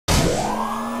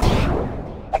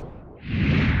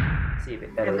see a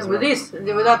bit better. And with this,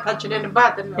 without touching any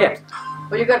button. Yeah.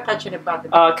 Or you got to touch any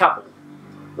button. A couple.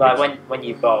 Like when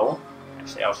you bowl.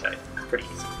 Actually, I'll show you. It's pretty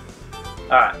easy.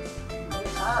 Alright.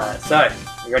 So,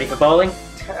 you ready for bowling?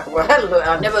 Well,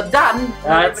 I've never done.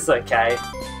 That's okay.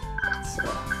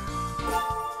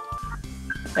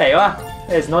 There you are.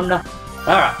 There's Nonna.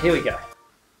 Alright, here we go.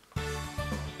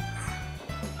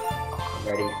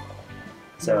 Ready?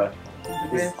 So,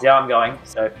 this is how I'm going.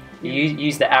 So, you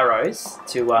use the arrows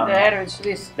to the arrows,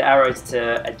 the arrows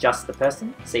to adjust the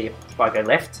person. See if I go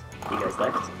left, he goes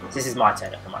left. So this is my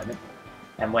turn at the moment.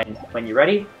 And when you're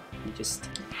ready, you just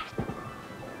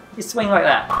swing like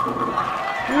that.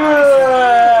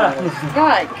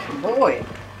 Like, boy.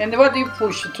 And what do you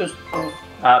push to?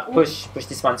 Push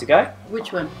this one to go.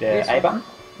 Which one? The This A one?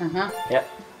 button. Yep.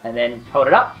 And then hold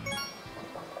it up.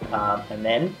 And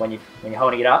then when you're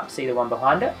holding it up, see the one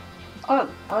behind it. Oh,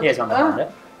 Here's one behind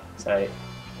it. So,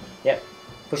 yep.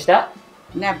 Push that.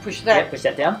 Now push that. Yep. Push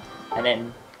that down. And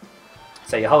then,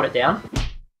 so you hold it down.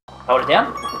 Hold it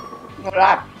down.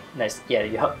 Right. No, yeah.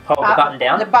 You hold the button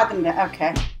down. The button down.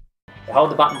 Okay. You hold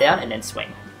the button down and then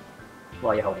swing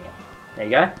while you're holding it. There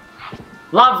you go.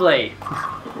 Lovely.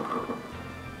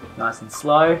 Nice and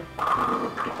slow.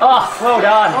 Oh, well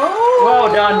done. Oh, well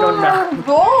done, Nonna.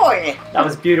 Boy. That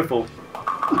was beautiful.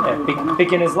 Yeah,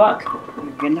 beginner's luck.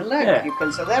 Beginner luck. Yeah. You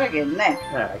can say that again now.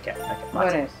 Oh, okay. My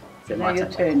What turn. else? So Now my your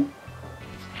turn.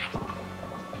 turn.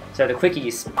 So the quicker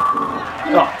you...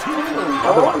 Oh,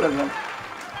 All of them.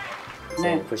 so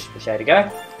Now. you push A to go.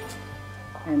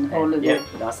 And hold it Yeah,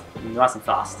 there. nice and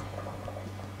fast.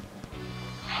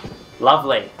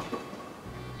 Lovely.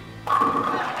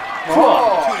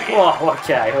 Oh,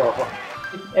 okay.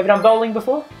 Oh. Ever done bowling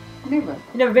before? Never.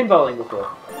 You've never been bowling before?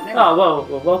 Never. Oh,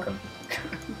 well, welcome.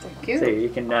 Thank you. So you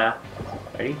can,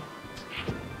 ready?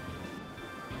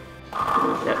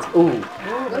 That's, ooh.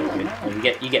 Very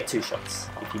good. You get 2 shots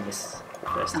if you miss the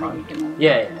first time.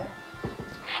 Yeah.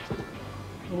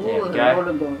 There we go. All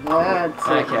of them. That's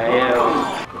Okay,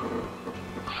 yeah.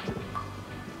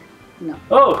 No.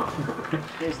 Oh!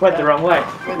 Just Went the wrong way.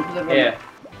 Went the wrong Yeah.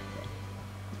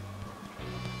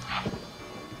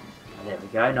 There we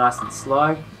go, nice and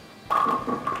slow.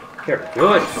 Very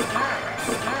good.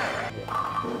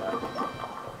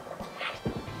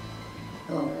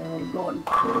 Oh, gone.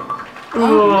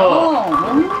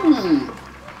 Oh.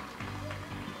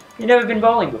 You've never been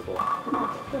bowling before?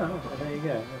 Oh, there you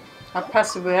go. I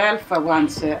passed with Alpha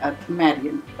once at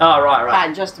Marion. Oh, right.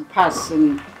 I just pass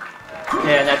and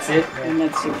Yeah, that's it. and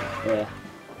that's it. Yeah.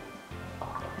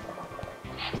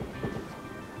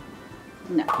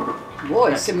 No.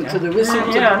 Boy, That's similar okay. to the whistle Yeah,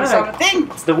 to yeah, I the know.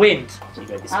 something. It's the wind. So you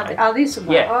go this way. Oh, this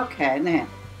one. Yeah. Okay, now.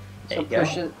 There So you go.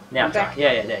 push it Now back. try.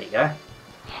 Yeah, there you go.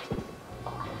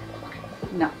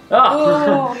 No.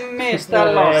 Oh, Oh, missed.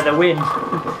 I lost. Yeah, the wind.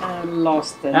 I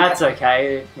lost it. That's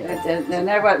okay. Yeah. And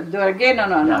I will do it again or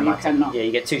no? No, you my turn. cannot. Yeah,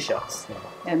 you get 2 shots.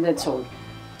 And that's all.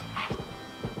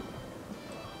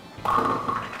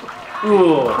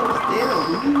 Ooh.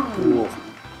 Still. Ooh.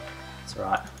 That's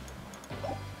right.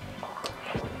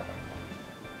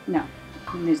 No.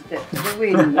 You missed it. The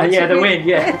wind. Yeah, the wind,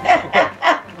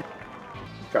 yeah.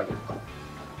 Try again.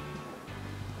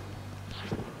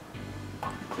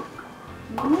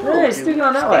 No, it's still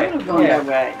going that way. Still going Yeah. that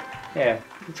way. Yeah.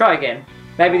 Try again.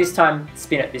 Maybe this time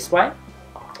spin it this way.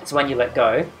 So when you let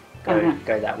go,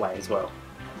 go that way as well.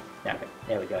 Yeah,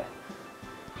 there we go.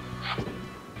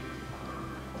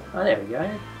 Oh, there we go.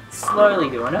 Slowly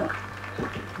doing it.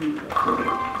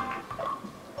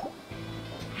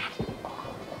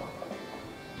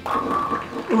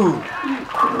 Ooh.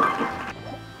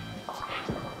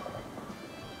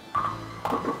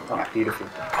 Oh, beautiful.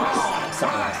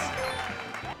 Something nice.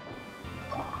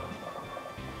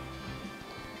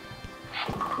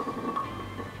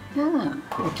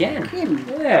 Again.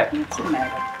 Yeah. What's the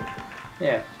matter?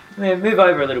 Yeah. Move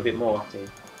over a little bit more.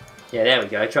 Yeah, there we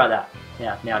go. Try that.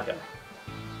 Now go.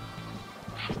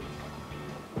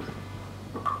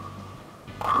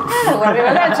 Oh, well,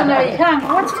 that's no, you can't.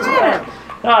 What's the matter?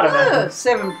 I don't know. Oh,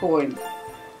 7 point.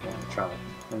 Try it.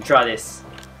 Let me try this.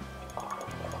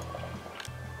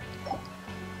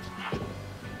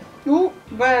 Ooh,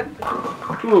 but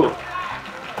Ooh.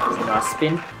 That's a nice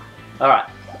spin. Alright.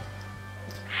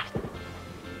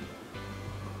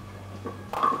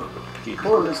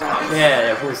 bullseye.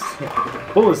 Yeah,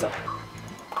 bullseye.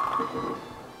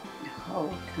 Oh,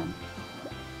 come.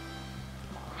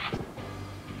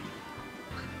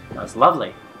 That was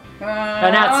lovely.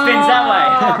 And now it spins that way.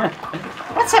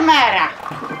 What's the matter?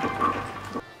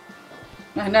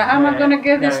 Now how am I gonna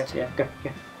get this? Yeah,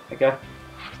 go.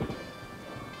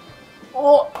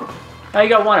 Oh, you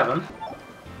got one of them.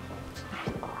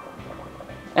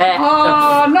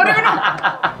 Oh, not even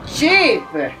cheap.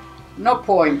 No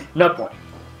point. No point.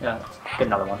 Yeah, get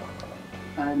another one.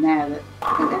 Now that.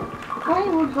 Why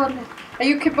would one? Are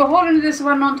you keep holding this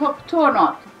one on top too or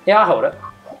not? Yeah, I'll hold it.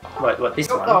 Wait, what, this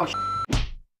one? Oh,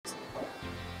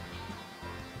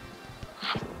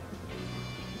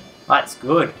 That's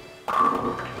good.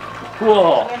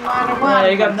 Whoa. Yeah,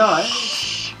 you got 9.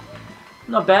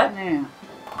 Not bad. Yeah.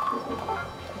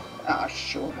 Oh,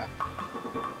 sure.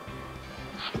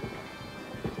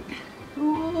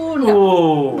 Ooh,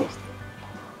 no. Ooh.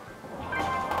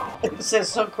 It says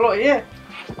so close, yeah.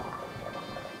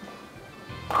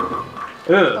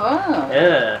 Ooh. Oh.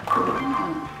 Yeah.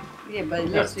 Yeah, but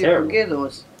at That's least you terrible. can get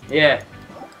those. Yeah.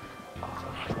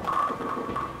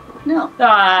 No.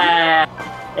 Ah.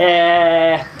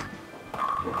 Yeah.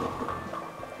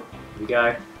 Here we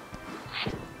go.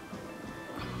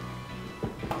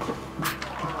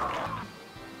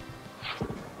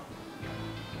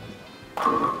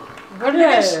 Vad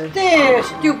är det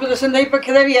stupid som they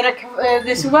create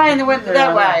this way and they went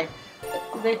that way?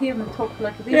 They hear me talk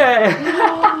like this. Yeah.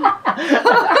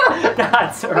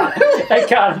 That's alright. They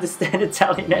can't understand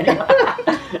Italian anyway.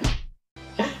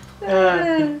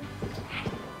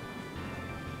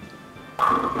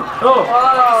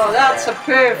 Oh, that's a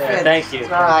perfect. Yeah, thank you.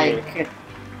 Right. Thank you.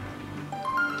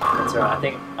 That's alright. I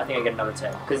think I get another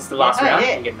turn because it's the last round.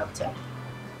 Yeah. You get another turn.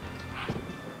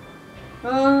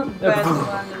 Oh, bad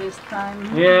one this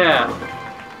time. Yeah.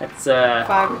 That's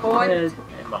 5 points.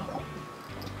 One more.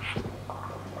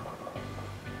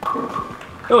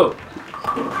 Oh.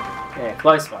 Yeah,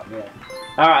 close one. Yeah.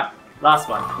 All right. Last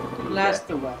one. Last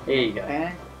one. There you go.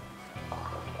 Okay.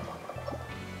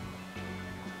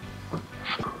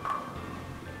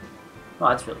 Oh,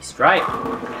 that's really straight.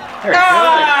 Very good.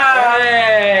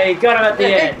 Hey, got him at the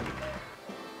end.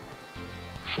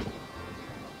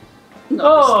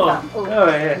 Oh,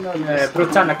 yeah.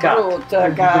 Brutana Cup.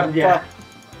 Brutta carpa. Yeah.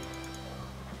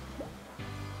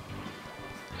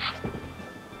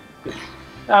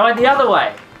 I went the other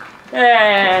way.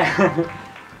 Yeah.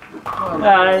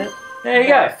 There you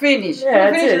go. Finish.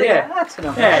 Yeah, that's it, yeah. That's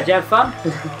enough. Yeah, did you have fun?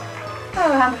 Oh,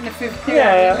 150.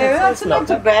 Yeah, that's not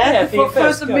too bad. Yeah, for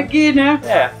first beginner.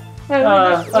 Yeah.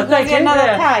 Thank you.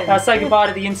 Another time. Say goodbye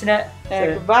to the internet.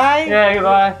 Goodbye. Yeah,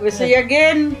 goodbye. We'll see you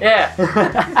again. Yeah.